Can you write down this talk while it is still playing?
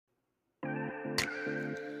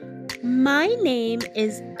My name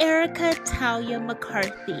is Erica Talia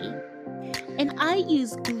McCarthy, and I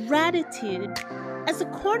use gratitude as a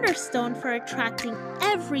cornerstone for attracting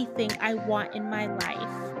everything I want in my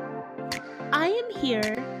life. I am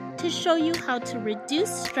here to show you how to reduce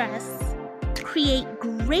stress, create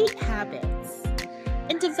great habits,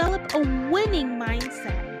 and develop a winning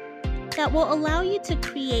mindset that will allow you to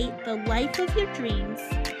create the life of your dreams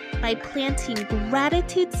by planting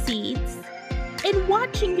gratitude seeds and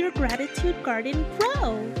watching your gratitude garden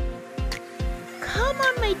grow. Come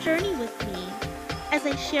on my journey with me as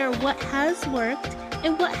I share what has worked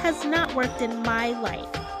and what has not worked in my life.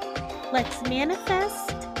 Let's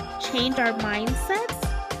manifest, change our mindsets,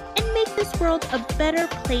 and make this world a better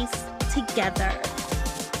place together.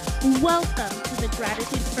 Welcome to the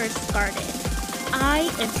Gratitude First Garden.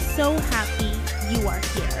 I am so happy you are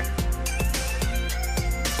here.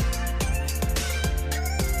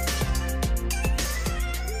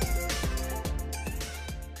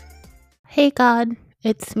 Hey God,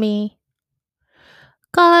 it's me.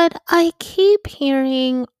 God, I keep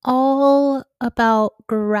hearing all about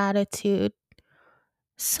gratitude.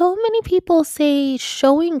 So many people say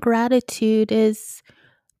showing gratitude is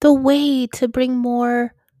the way to bring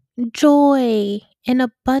more joy and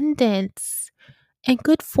abundance and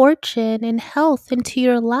good fortune and health into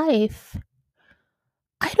your life.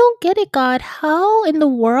 I don't get it, God. How in the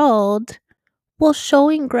world will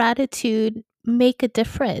showing gratitude make a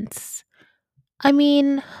difference? I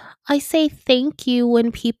mean, I say thank you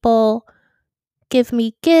when people give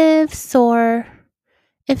me gifts or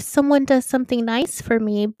if someone does something nice for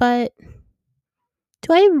me, but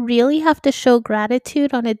do I really have to show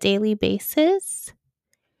gratitude on a daily basis?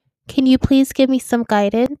 Can you please give me some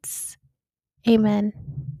guidance? Amen.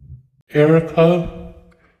 Erica,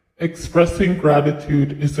 expressing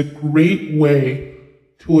gratitude is a great way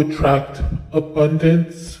to attract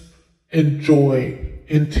abundance and joy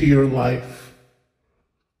into your life.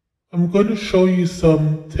 I'm going to show you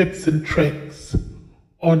some tips and tricks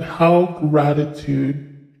on how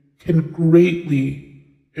gratitude can greatly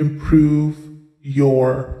improve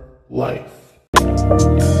your life.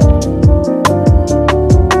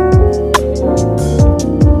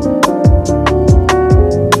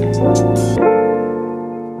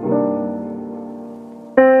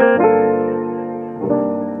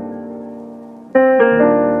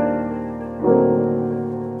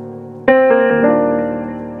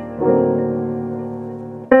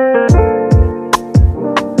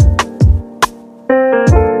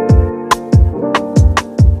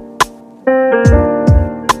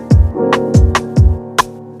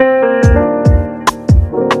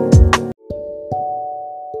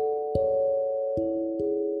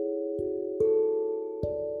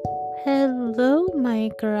 Hello, my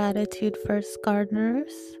gratitude first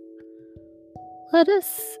gardeners. Let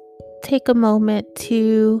us take a moment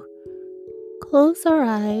to close our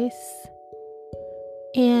eyes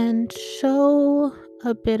and show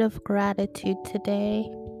a bit of gratitude today.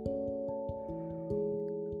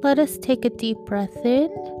 Let us take a deep breath in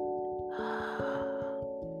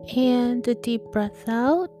and a deep breath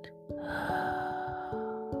out.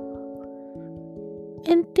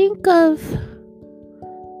 And think of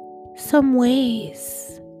some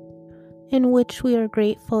ways in which we are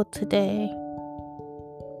grateful today.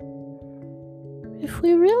 If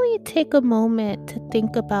we really take a moment to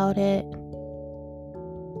think about it,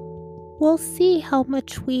 we'll see how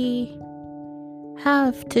much we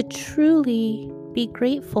have to truly be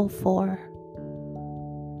grateful for.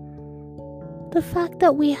 The fact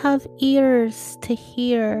that we have ears to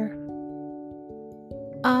hear,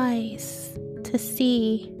 eyes to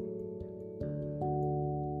see,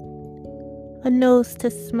 a nose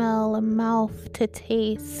to smell, a mouth to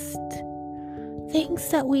taste, things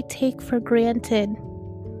that we take for granted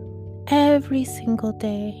every single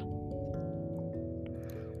day.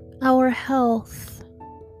 Our health,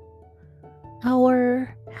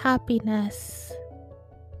 our happiness,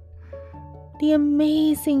 the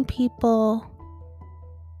amazing people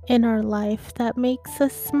in our life that makes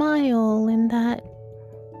us smile and that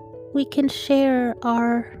we can share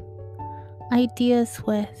our ideas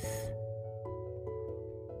with.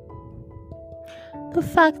 The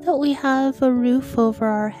fact that we have a roof over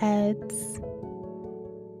our heads,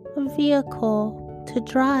 a vehicle to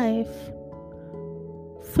drive,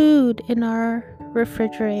 food in our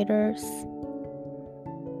refrigerators.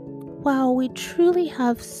 Wow, we truly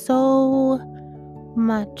have so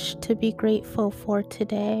much to be grateful for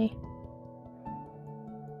today.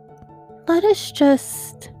 Let us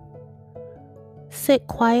just sit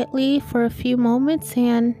quietly for a few moments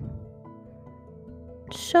and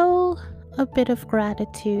show a bit of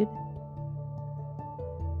gratitude.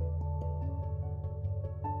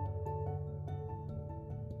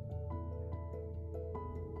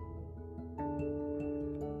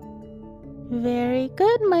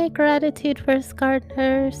 good, my gratitude first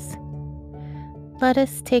gardeners. Let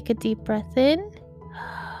us take a deep breath in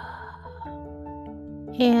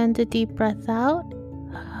and a deep breath out,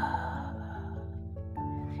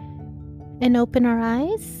 and open our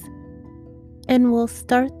eyes, and we'll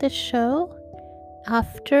start the show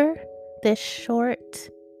after this short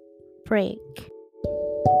break.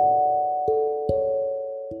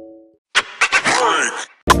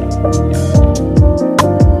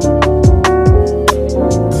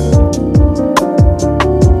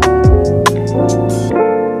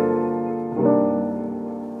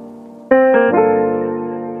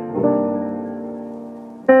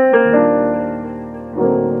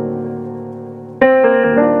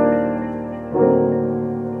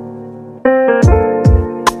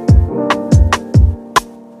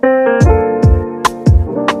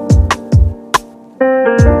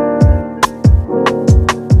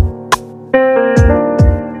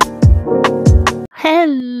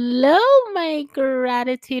 Hello, my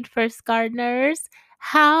gratitude first gardeners.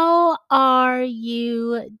 How are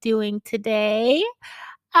you doing today?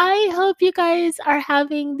 I hope you guys are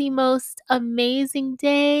having the most amazing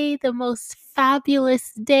day, the most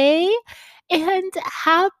fabulous day, and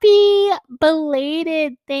happy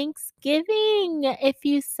belated Thanksgiving if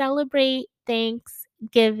you celebrate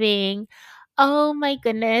Thanksgiving. Oh my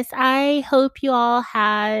goodness, I hope you all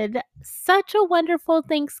had such a wonderful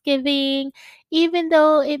Thanksgiving, even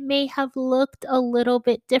though it may have looked a little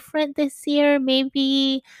bit different this year.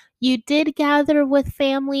 Maybe you did gather with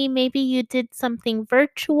family, maybe you did something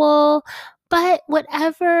virtual, but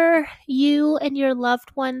whatever you and your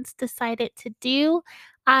loved ones decided to do,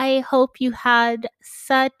 I hope you had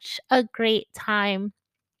such a great time.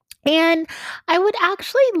 And I would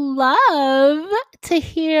actually love to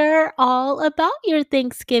hear all about your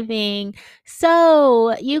Thanksgiving.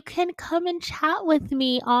 So you can come and chat with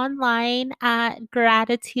me online at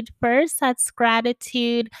Gratitude First. That's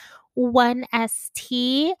Gratitude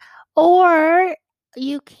 1ST. Or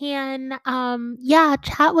you can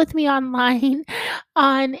chat with me online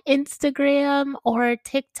on Instagram or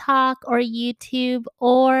TikTok or YouTube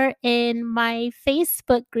or in my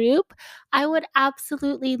Facebook group. I would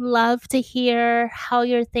absolutely love to hear how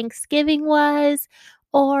your Thanksgiving was.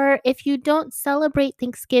 Or if you don't celebrate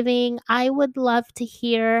Thanksgiving, I would love to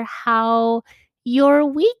hear how your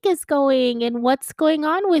week is going and what's going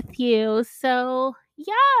on with you. So,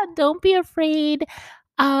 yeah, don't be afraid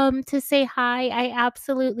to say hi. I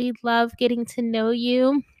absolutely love getting to know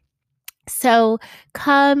you. So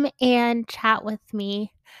come and chat with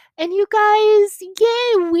me. And you guys,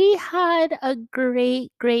 yay, we had a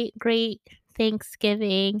great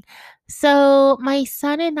Thanksgiving. So my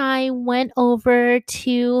son and I went over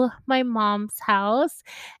to my mom's house.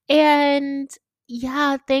 And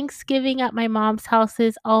yeah, Thanksgiving at my mom's house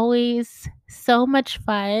is always so much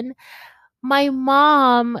fun. My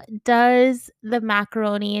mom does the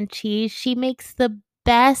macaroni and cheese. She makes the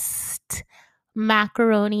best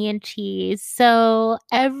macaroni and cheese. So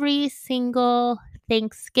every single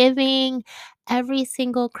Thanksgiving, every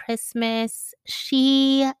single Christmas,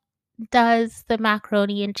 she does the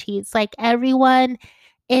macaroni and cheese. Like everyone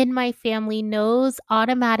in my family knows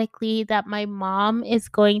automatically that my mom is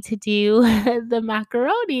going to do the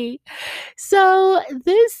macaroni. So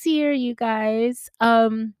this year, you guys,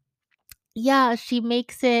 yeah, she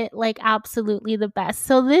makes it like absolutely the best.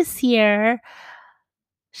 So this year,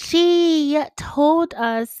 she told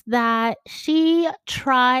us that she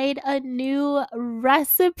tried a new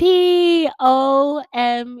recipe.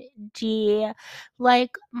 OMG.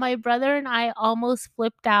 Like, my brother and I almost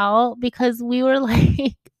flipped out because we were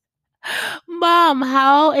like, Mom,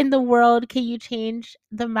 how in the world can you change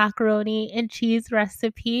the macaroni and cheese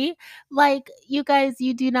recipe? Like, you guys,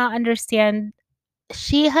 you do not understand.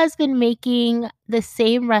 She has been making the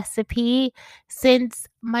same recipe since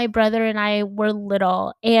my brother and I were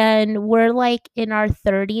little, and we're like in our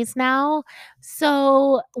 30s now.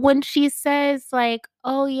 So when she says, like,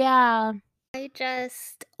 oh, yeah, I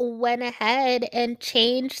just went ahead and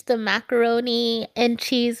changed the macaroni and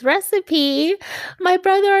cheese recipe. My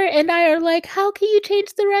brother and I are like, how can you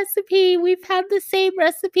change the recipe? We've had the same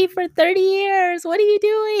recipe for 30 years. What are you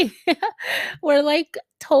doing? We're like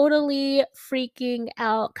totally freaking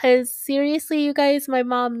out because seriously, you guys, my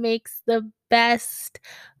mom makes the best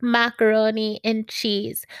macaroni and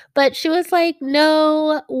cheese. But she was like,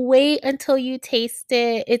 no, wait until you taste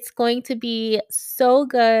it. It's going to be so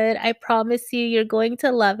good. I promise you, you're going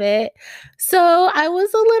to love it. So I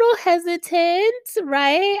was a little hesitant,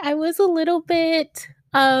 right? I was a little bit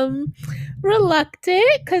reluctant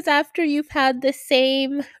because after you've had the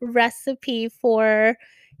same recipe for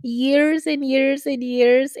years and years and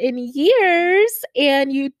years and years,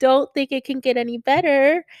 and you don't think it can get any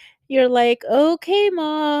better, you're like, "Okay,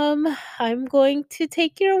 mom, I'm going to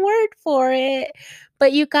take your word for it."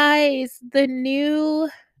 But you guys, the new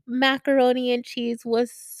macaroni and cheese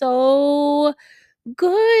was so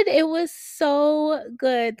good. It was so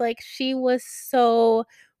good. Like, she was so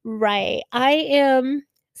right. I am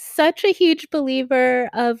such a huge believer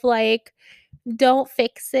of, like, don't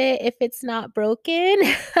fix it if it's not broken.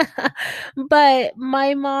 But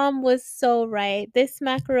my mom was so right. This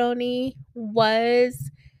macaroni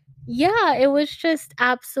was, yeah, it was just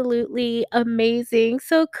absolutely amazing.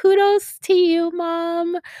 So kudos to you,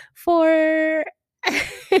 mom, for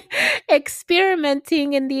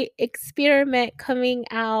experimenting and the experiment coming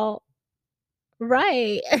out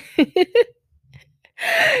right.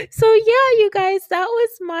 So yeah, you guys, that was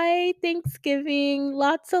my Thanksgiving.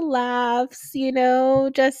 Lots of laughs,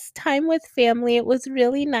 just time with family. It was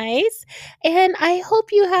really nice. And I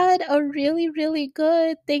hope you had a really, really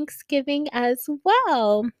good Thanksgiving as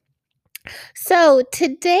well. So,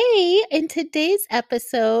 today, in today's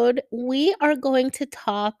episode, we are going to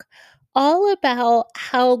talk all about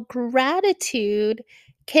how gratitude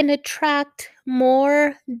can attract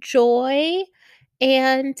more joy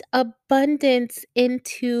and abundance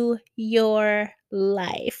into your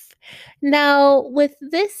life. Now, with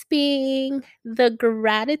this being the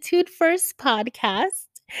Gratitude First podcast,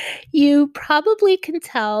 you probably can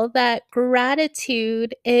tell that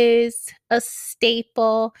gratitude is a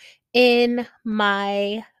staple in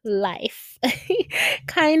my life.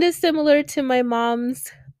 Kind of similar to my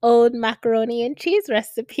mom's old macaroni and cheese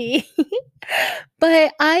recipe.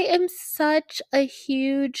 But I am such a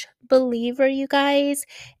huge believer, you guys,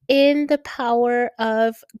 in the power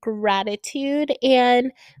of gratitude.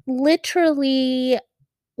 And literally,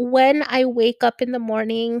 when I wake up in the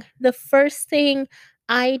morning, the first thing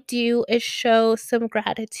I do is show some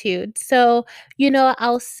gratitude. So,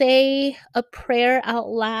 I'll say a prayer out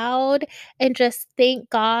loud and just thank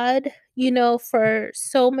God, for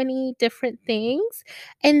so many different things.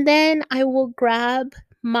 And then I will grab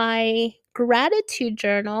my gratitude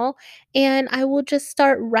journal and I will just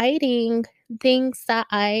start writing things that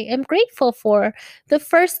I am grateful for. The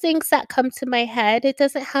first things that come to my head, it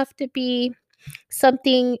doesn't have to be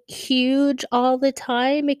something huge all the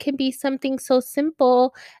time. It can be something so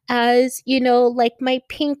simple as, like my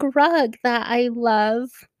pink rug that I love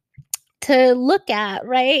to look at,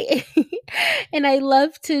 right? And I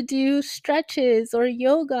love to do stretches or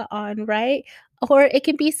yoga on, right? Or it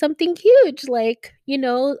can be something huge, like,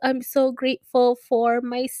 I'm so grateful for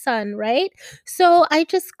my son, right? So I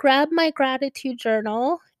just grab my gratitude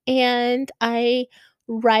journal and I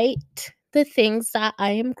write the things that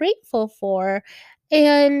I am grateful for.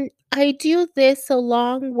 And I do this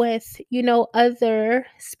along with, other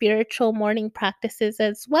spiritual morning practices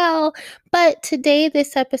as well. But today,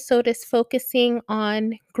 this episode is focusing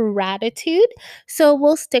on gratitude. So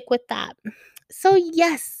we'll stick with that. So,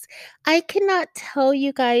 yes, I cannot tell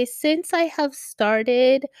you guys, since I have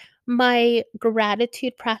started my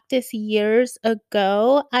gratitude practice years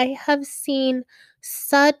ago, I have seen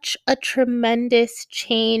such a tremendous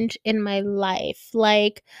change in my life.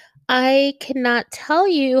 Like, I cannot tell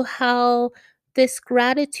you how this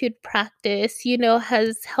gratitude practice,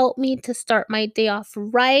 has helped me to start my day off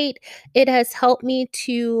right. It has helped me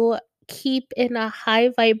to keep in a high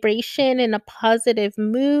vibration, in a positive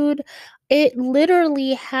mood. It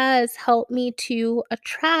literally has helped me to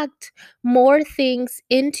attract more things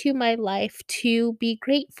into my life to be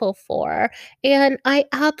grateful for. And I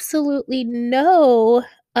absolutely know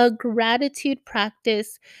a gratitude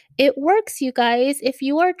practice, it works, you guys. If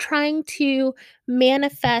you are trying to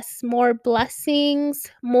manifest more blessings,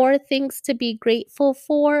 more things to be grateful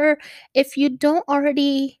for, if you don't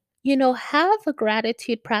already have a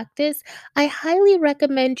gratitude practice, I highly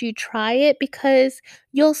recommend you try it because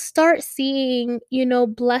you'll start seeing,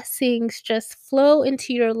 blessings just flow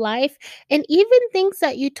into your life, and even things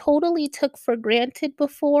that you totally took for granted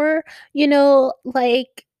before,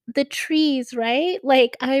 like the trees, right?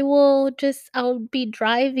 Like I'll be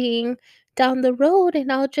driving down the road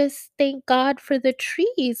and I'll just thank God for the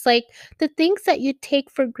trees. Like the things that you take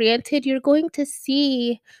for granted, you're going to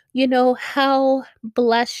see, how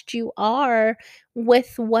blessed you are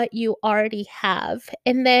with what you already have.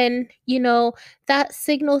 And then, that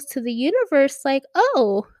signals to the universe, like,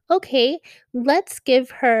 oh, okay, let's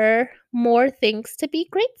give her more things to be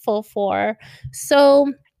grateful for.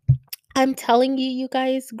 So, I'm telling you, you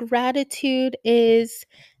guys, gratitude is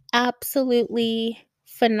absolutely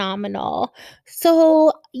phenomenal.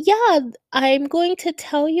 So, yeah, I'm going to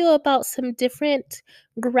tell you about some different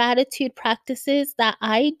gratitude practices that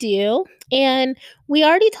I do. And we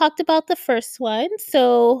already talked about the first one.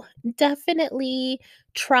 So, definitely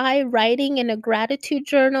try writing in a gratitude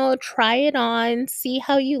journal, try it on, see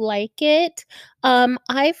how you like it.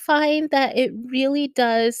 I find that it really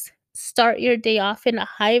does start your day off in a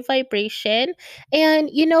high vibration. And,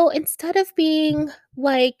 instead of being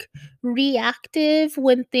like reactive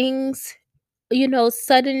when things,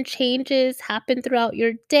 sudden changes happen throughout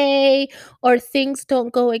your day or things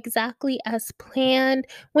don't go exactly as planned,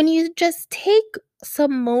 when you just take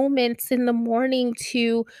some moments in the morning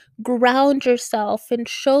to ground yourself and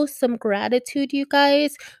show some gratitude, you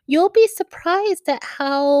guys, you'll be surprised at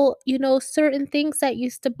how, certain things that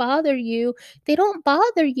used to bother you, they don't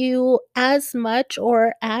bother you as much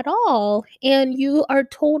or at all. And you are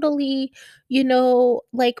totally,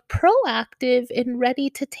 like proactive and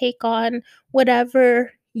ready to take on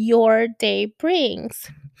whatever your day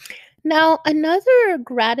brings. Now, another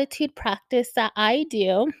gratitude practice that I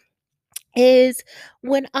do is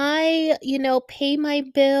when I, pay my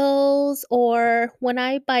bills or when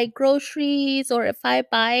I buy groceries or if I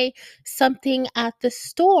buy something at the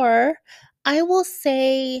store, I will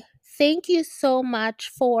say, thank you so much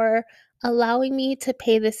for allowing me to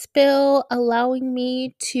pay this bill, allowing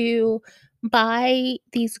me to buy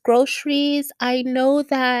these groceries. I know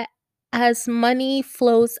that as money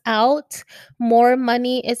flows out, more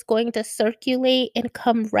money is going to circulate and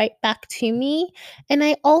come right back to me. And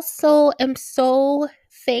I also am so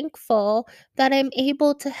thankful that I'm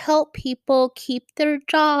able to help people keep their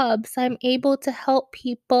jobs. I'm able to help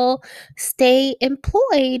people stay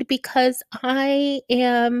employed because I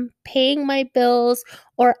am paying my bills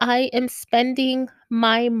or I am spending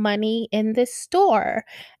my money in this store.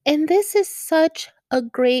 And this is such a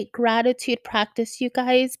great gratitude practice, you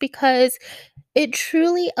guys, because it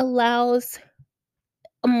truly allows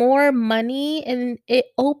more money and it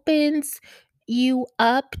opens you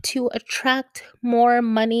up to attract more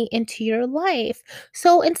money into your life.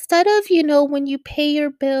 So instead of, when you pay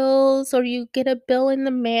your bills or you get a bill in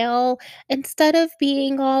the mail, instead of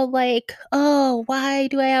being all like, oh, why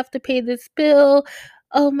do I have to pay this bill?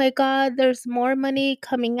 Oh my God, there's more money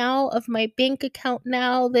coming out of my bank account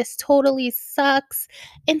now. This totally sucks.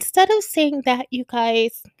 Instead of saying that, you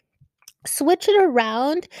guys, switch it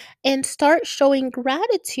around and start showing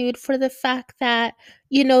gratitude for the fact that,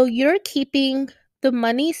 you're keeping the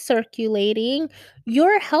money circulating.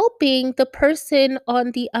 You're helping the person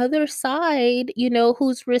on the other side,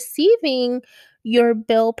 who's receiving your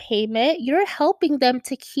bill payment. You're helping them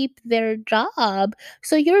to keep their job.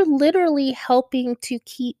 So you're literally helping to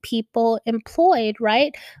keep people employed,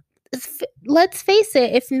 right? Let's face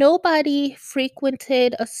it, if nobody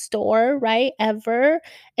frequented a store, right, ever,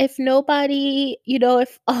 if nobody,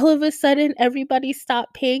 if all of a sudden everybody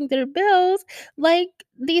stopped paying their bills, like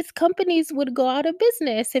these companies would go out of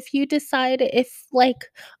business. If you decide, if like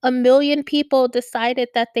a million people decided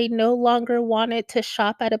that they no longer wanted to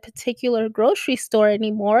shop at a particular grocery store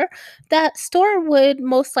anymore, that store would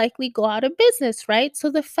most likely go out of business, right?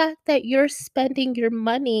 So the fact that you're spending your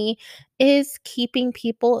money is keeping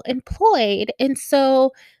people employed. And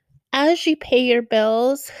so as you pay your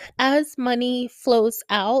bills, as money flows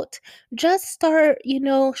out, just start,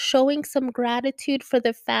 showing some gratitude for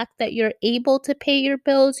the fact that you're able to pay your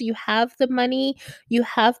bills. You have the money, you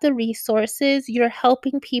have the resources, you're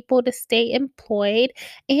helping people to stay employed.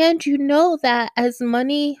 And you know that as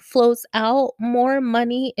money flows out, more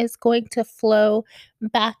money is going to flow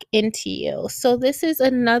back into you. So, this is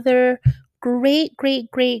another great, great,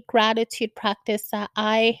 great gratitude practice that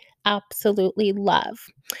I absolutely love.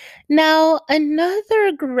 Now,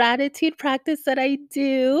 another gratitude practice that I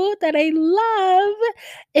do that I love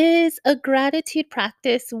is a gratitude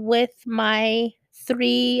practice with my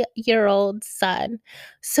 3-year-old son.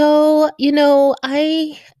 So,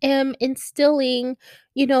 I am instilling,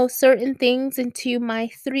 certain things into my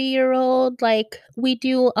 3-year-old. Like, we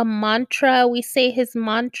do a mantra, we say his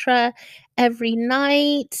mantra every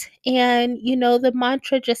night. And, the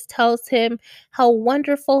mantra just tells him how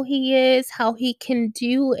wonderful he is, how he can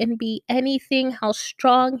do and be anything, how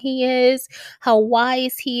strong he is, how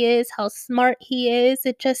wise he is, how smart he is.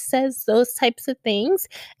 It just says those types of things.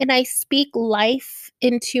 And I speak life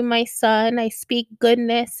into my son. I speak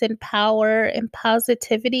goodness and power and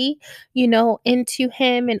positivity, into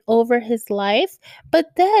him and over his life.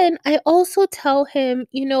 But then I also tell him,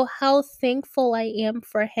 how thankful I am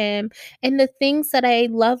for him and the things that I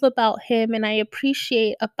love about him and I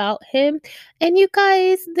appreciate about him. And you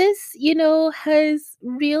guys, this, has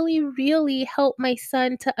really, really helped my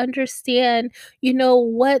son to understand,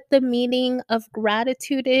 what the meaning of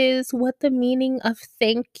gratitude is, what the meaning of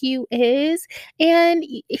thank you is. And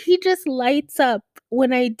he just lights up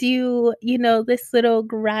when I do, this little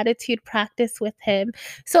gratitude practice with him.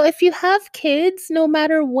 So if you have kids, no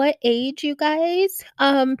matter what age, you guys,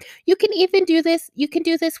 you can even do this. You can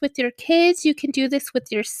do this with your kids. You can do this with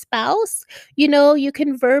your spouse. You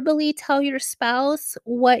can verbally tell your spouse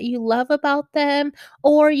what you love about them,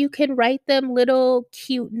 or you can write them little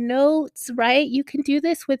cute notes, right? You can do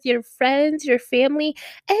this with your friends, your family,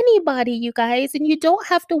 anybody, you guys. And you don't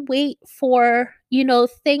have to wait for,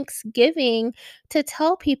 Thanksgiving to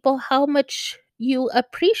tell people how much you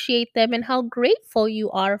appreciate them and how grateful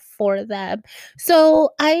you are for them. So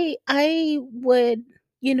I would,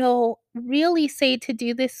 really say to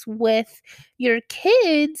do this with your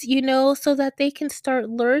kids, so that they can start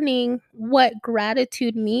learning what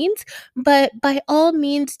gratitude means. But by all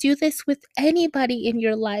means, do this with anybody in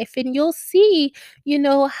your life, and you'll see,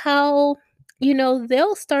 how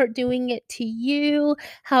they'll start doing it to you,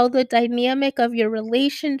 how the dynamic of your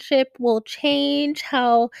relationship will change,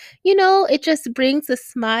 how, it just brings a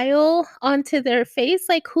smile onto their face.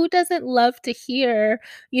 Like, who doesn't love to hear,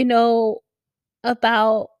 you know,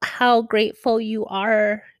 about how grateful you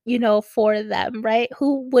are, for them, right?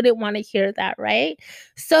 Who wouldn't want to hear that, right?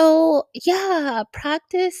 So, yeah,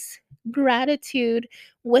 practice gratitude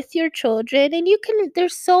with your children, and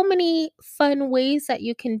there's so many fun ways that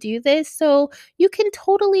you can do this. So, you can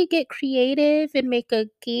totally get creative and make a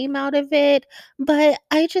game out of it, but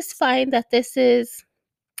I just find that this is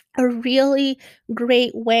a really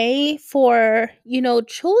great way for,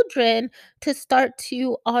 children to start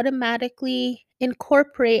to automatically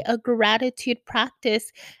incorporate a gratitude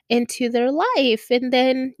practice into their life. And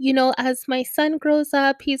then, as my son grows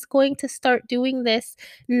up, he's going to start doing this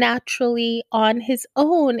naturally on his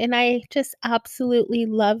own. And I just absolutely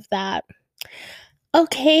love that.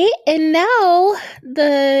 Okay, and now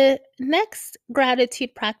the next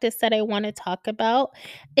gratitude practice that I want to talk about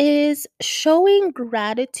is showing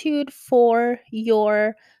gratitude for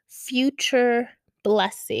your future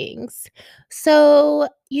blessings. So,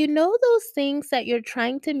 those things that you're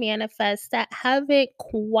trying to manifest that haven't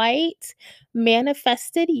quite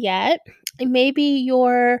manifested yet. Maybe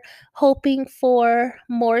you're hoping for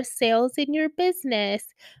more sales in your business.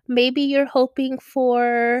 Maybe you're hoping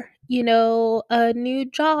for, a new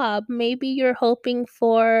job. Maybe you're hoping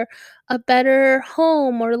for a better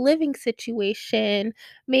home or living situation.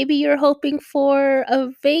 Maybe you're hoping for a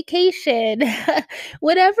vacation.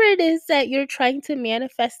 Whatever it is that you're trying to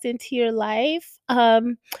manifest into your life,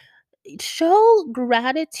 show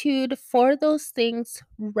gratitude for those things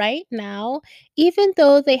right now, even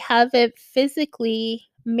though they haven't physically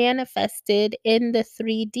manifested in the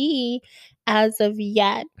 3D as of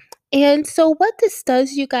yet. And so, what this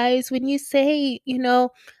does, you guys, when you say,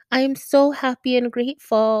 I'm so happy and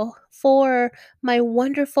grateful for my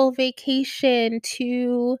wonderful vacation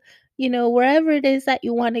to, wherever it is that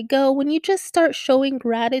you want to go, when you just start showing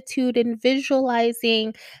gratitude and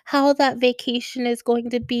visualizing how that vacation is going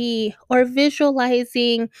to be, or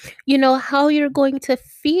visualizing, how you're going to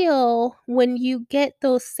feel when you get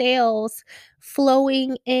those sales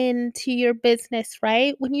flowing into your business,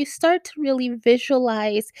 right? When you start to really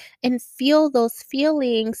visualize and feel those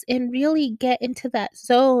feelings and really get into that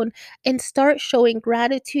zone and start showing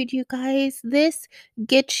gratitude, you guys, this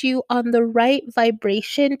gets you on the right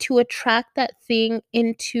vibration to attract that thing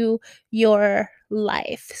into your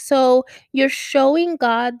life. So, you're showing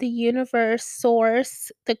God, the universe,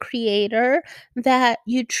 source, the creator, that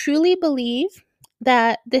you truly believe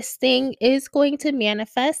that this thing is going to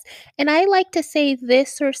manifest. And I like to say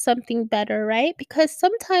this or something better, right? Because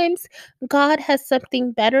sometimes God has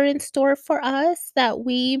something better in store for us that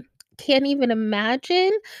we can't even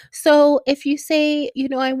imagine. So if you say,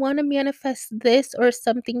 I want to manifest this or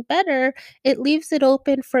something better, it leaves it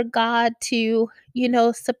open for God to,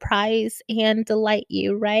 surprise and delight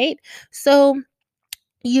you, right? So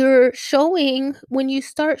you're showing, when you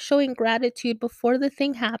start showing gratitude before the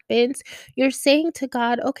thing happens, you're saying to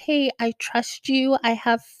God, okay, I trust you, I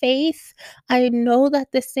have faith, I know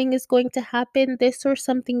that this thing is going to happen, this or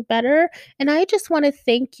something better, and I just want to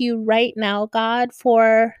thank you right now, God,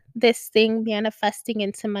 for this thing manifesting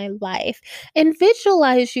into my life. And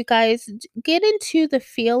visualize, you guys, get into the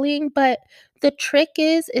feeling, but the trick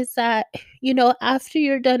is that, after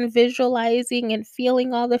you're done visualizing and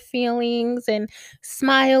feeling all the feelings and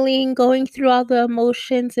smiling, going through all the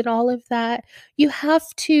emotions and all of that, you have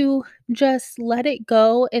to just let it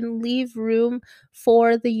go and leave room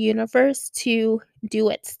for the universe to do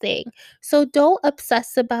its thing. So don't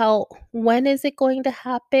obsess about when is it going to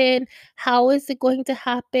happen? How is it going to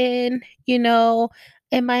happen?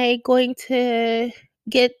 Am I going to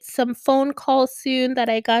get some phone calls soon that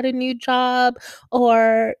I got a new job?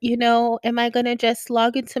 Or, am I going to just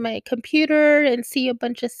log into my computer and see a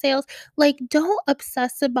bunch of sales? Like, don't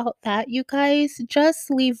obsess about that, you guys.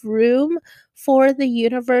 Just leave room for the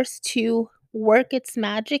universe to work its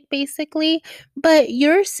magic, basically. But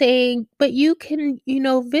you're saying, but you can,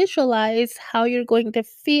 visualize how you're going to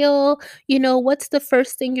feel. What's the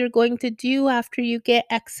first thing you're going to do after you get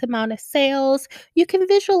X amount of sales? You can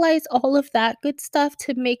visualize all of that good stuff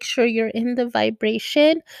to make sure you're in the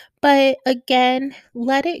vibration. But again,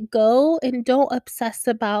 let it go and don't obsess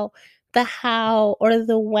about the how or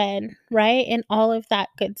the when, right? And all of that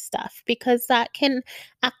good stuff, because that can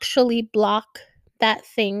actually block that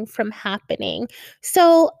thing from happening.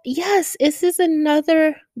 So, yes, this is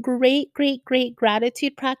another great, great, great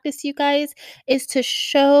gratitude practice, you guys, is to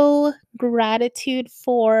show gratitude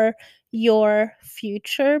for your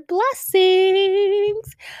future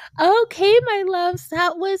blessings. Okay, my loves,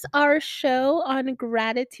 that was our show on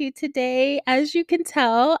gratitude today. As you can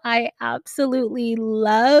tell, I absolutely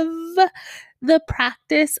love the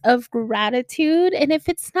practice of gratitude. And if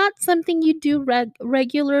it's not something you do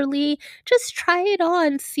regularly, just try it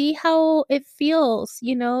on, see how it feels.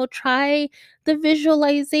 Try the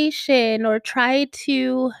visualization, or try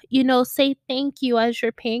to, say thank you as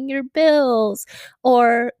you're paying your bills,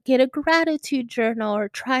 or get a gratitude journal, or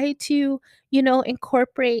try to,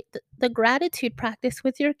 incorporate the gratitude practice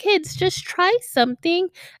with your kids. Just try something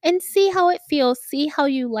and see how it feels, see how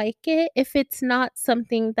you like it if it's not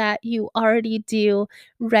something that you already do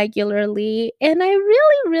regularly. And I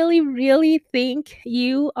really, really, really think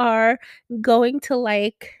you are going to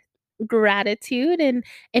like gratitude and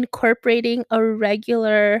incorporating a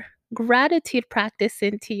regular gratitude practice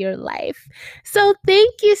into your life. So,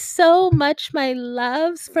 thank you so much, my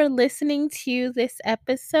loves, for listening to this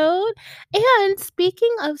episode. And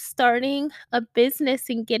speaking of starting a business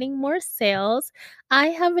and getting more sales, I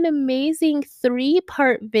have an amazing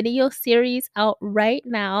 3-part video series out right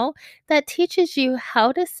now that teaches you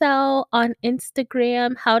how to sell on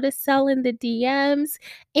Instagram, how to sell in the DMs,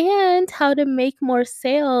 and how to make more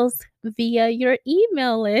sales via your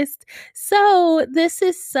email list. So, this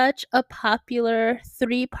is such a popular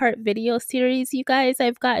 3-part video series, you guys.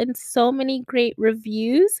 I've gotten so many great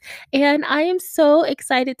reviews, and I am so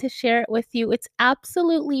excited to share it with you. It's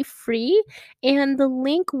absolutely free, and the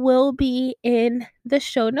link will be in the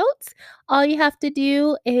show notes. All you have to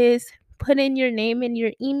do is put in your name and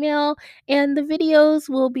your email, and the videos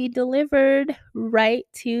will be delivered right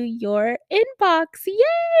to your inbox.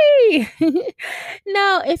 Yay!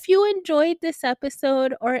 Now, if you enjoyed this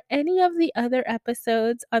episode or any of the other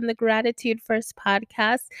episodes on the Gratitude First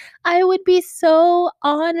podcast, I would be so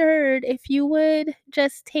honored if you would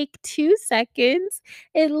just take 2 seconds.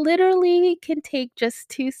 It literally can take just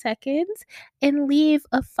 2 seconds, and leave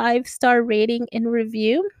a 5-star rating and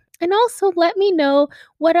review. And also let me know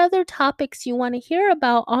what other topics you want to hear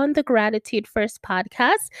about on the Gratitude First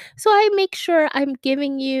podcast, so I make sure I'm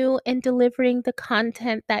giving you and delivering the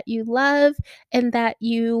content that you love and that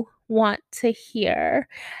you want to hear.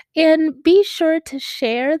 And be sure to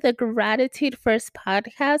share the Gratitude First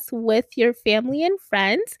podcast with your family and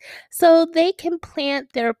friends so they can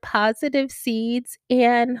plant their positive seeds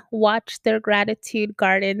and watch their gratitude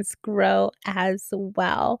gardens grow as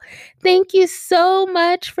well. Thank you so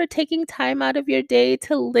much for taking time out of your day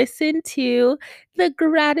to listen to the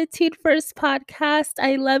Gratitude First podcast.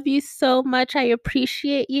 I love you so much. I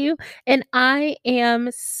appreciate you. And I am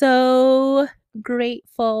so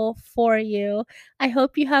grateful for you. I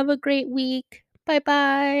hope you have a great week. Bye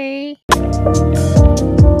bye.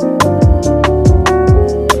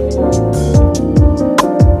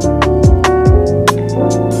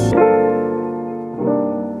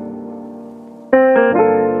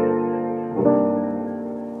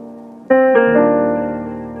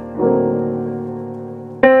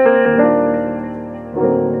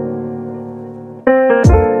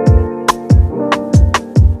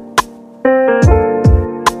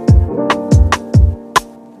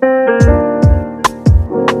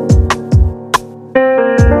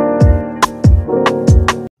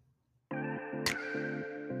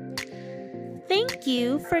 Thank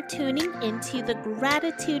you for tuning into the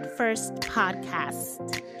Gratitude First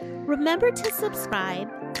podcast. Remember to subscribe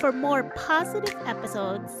for more positive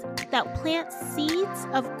episodes that plant seeds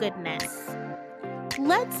of goodness.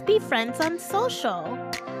 Let's be friends on social.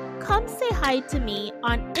 Come say hi to me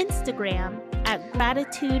on Instagram at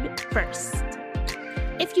Gratitude First.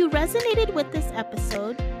 If you resonated with this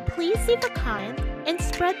episode, please leave a comment and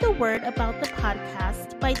spread the word about the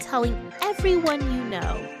podcast by telling everyone you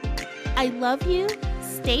know. I love you,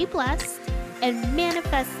 stay blessed, and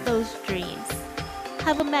manifest those dreams.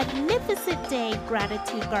 Have a magnificent day,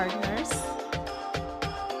 Gratitude Gardeners.